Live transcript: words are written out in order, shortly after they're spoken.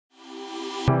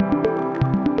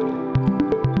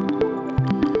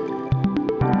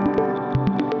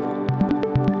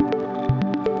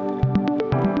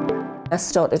I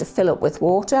started to fill up with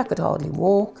water. I could hardly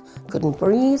walk, couldn't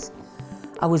breathe.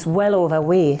 I was well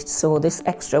overweight, so this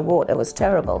extra water was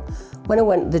terrible. When I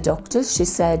went to the doctors, she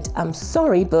said, "I'm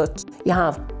sorry, but you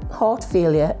have heart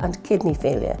failure and kidney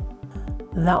failure."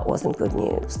 That wasn't good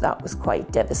news. That was quite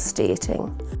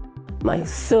devastating. My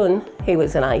son, who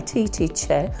was an IT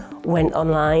teacher, went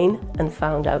online and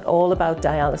found out all about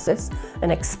dialysis and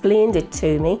explained it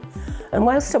to me. And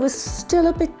whilst I was still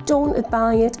a bit daunted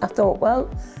by it, I thought, well,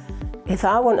 if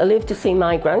I want to live to see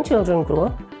my grandchildren grow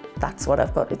up, that's what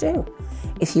I've got to do.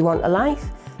 If you want a life,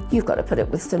 you've got to put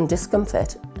up with some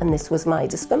discomfort, and this was my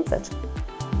discomfort.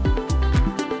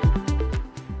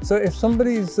 So if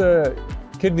somebody's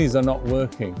kidneys are not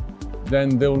working,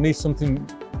 then they'll need something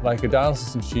like a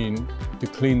dialysis machine to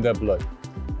clean their blood.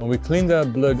 And we clean their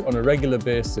blood on a regular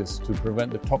basis to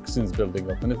prevent the toxins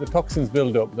building up. And if the toxins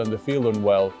build up, then they feel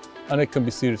unwell, and it can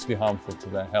be seriously harmful to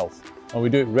their health. And we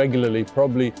do it regularly,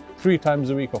 probably 3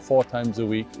 times a week or 4 times a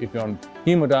week if you're on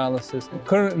hemodialysis.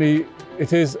 Currently,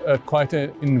 it is quite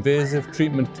an invasive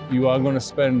treatment. You are going to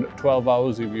spend 12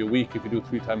 hours of your week if you do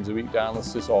 3 times a week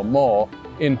dialysis or more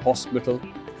in hospital.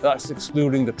 That's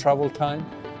excluding the travel time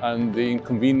and the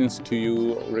inconvenience to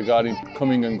you regarding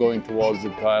coming and going towards the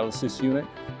dialysis unit.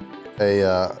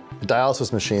 A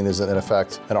dialysis machine is, in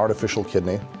effect, an artificial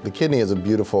kidney. The kidney is a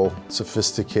beautiful,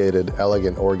 sophisticated,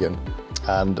 elegant organ.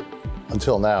 And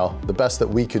until now, the best that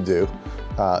we could do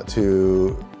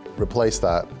to replace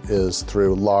that is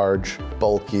through large,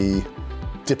 bulky,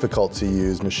 difficult to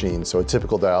use machines. So a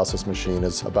typical dialysis machine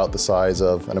is about the size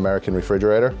of an American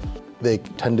refrigerator. They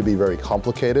tend to be very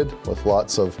complicated with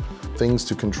lots of things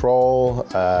to control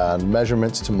and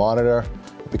measurements to monitor.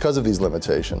 Because of these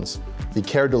limitations, the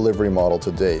care delivery model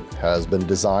to date has been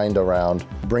designed around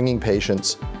bringing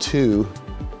patients to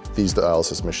these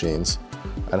dialysis machines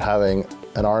and having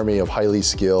an army of highly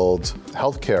skilled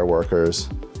healthcare workers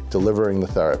delivering the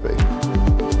therapy.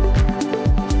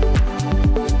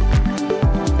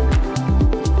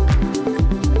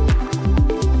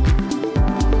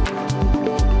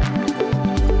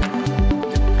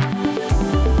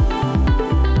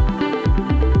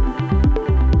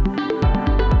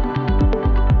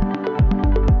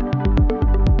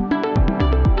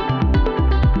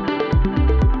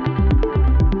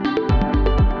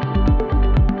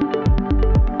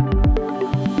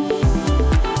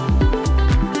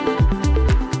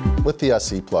 With the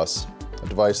SC Plus, a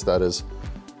device that is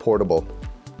portable,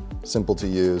 simple to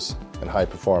use, and high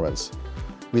performance,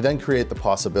 we then create the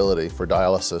possibility for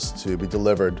dialysis to be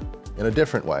delivered in a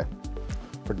different way,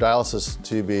 for dialysis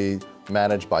to be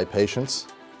managed by patients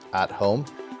at home.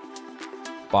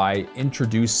 By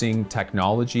introducing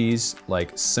technologies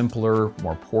like simpler,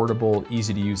 more portable,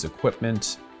 easy-to-use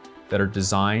equipment that are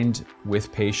designed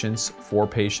with patients, for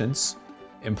patients,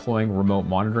 employing remote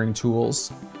monitoring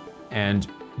tools, and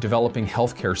developing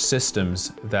healthcare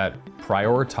systems that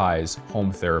prioritize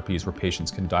home therapies where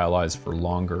patients can dialyze for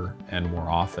longer and more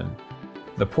often.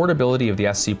 The portability of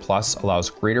the SC Plus allows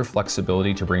greater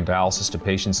flexibility to bring dialysis to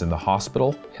patients in the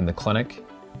hospital, in the clinic,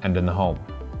 and in the home.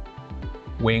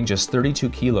 Weighing just 32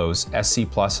 kilos, SC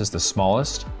Plus is the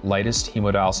smallest, lightest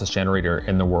hemodialysis generator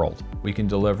in the world. We can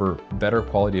deliver better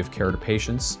quality of care to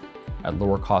patients at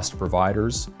lower cost to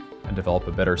providers and develop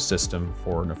a better system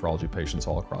for nephrology patients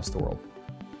all across the world.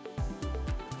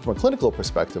 From a clinical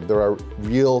perspective, there are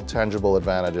real tangible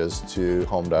advantages to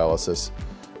home dialysis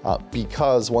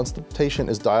because once the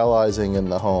patient is dialyzing in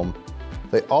the home,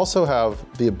 they also have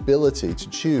the ability to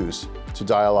choose to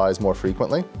dialyze more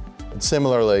frequently and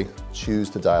similarly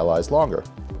choose to dialyze longer.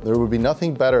 There would be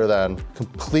nothing better than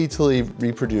completely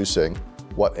reproducing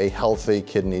what a healthy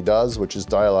kidney does, which is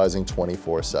dialyzing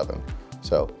 24/7.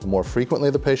 So the more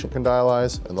frequently the patient can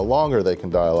dialyze and the longer they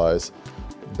can dialyze,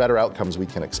 better outcomes we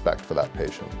can expect for that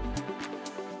patient.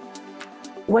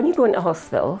 When you go into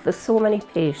hospital, there's so many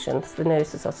patients, the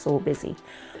nurses are so busy.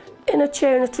 In a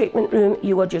chair in a treatment room,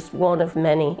 you are just one of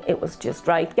many. It was just,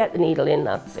 right, get the needle in,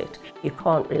 that's it. You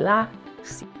can't relax.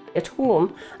 At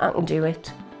home, I can do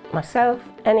it myself,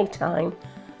 anytime.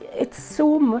 It's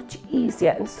so much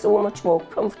easier and so much more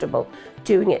comfortable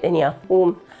doing it in your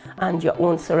home and your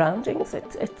own surroundings.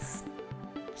 It's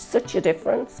such a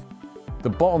difference. The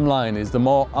bottom line is the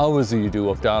more hours you do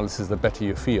of dialysis, the better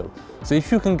you feel. So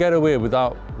if you can get away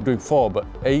without doing 4, but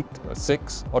 8 or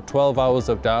 6 or 12 hours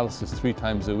of dialysis 3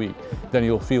 times a week, then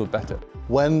you'll feel better.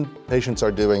 When patients are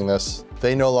doing this,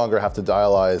 they no longer have to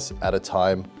dialyze at a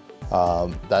time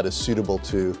that is suitable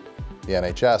to the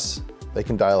NHS. They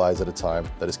can dialyze at a time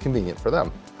that is convenient for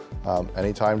them,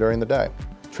 anytime during the day.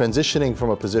 Transitioning from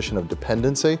a position of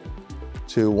dependency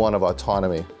to one of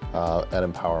autonomy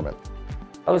and empowerment.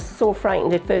 I was so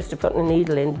frightened at first of putting a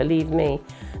needle in, believe me.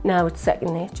 Now it's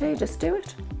second nature, you just do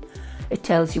it. It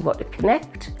tells you what to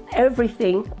connect.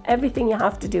 Everything you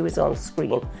have to do is on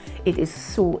screen. It is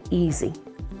so easy.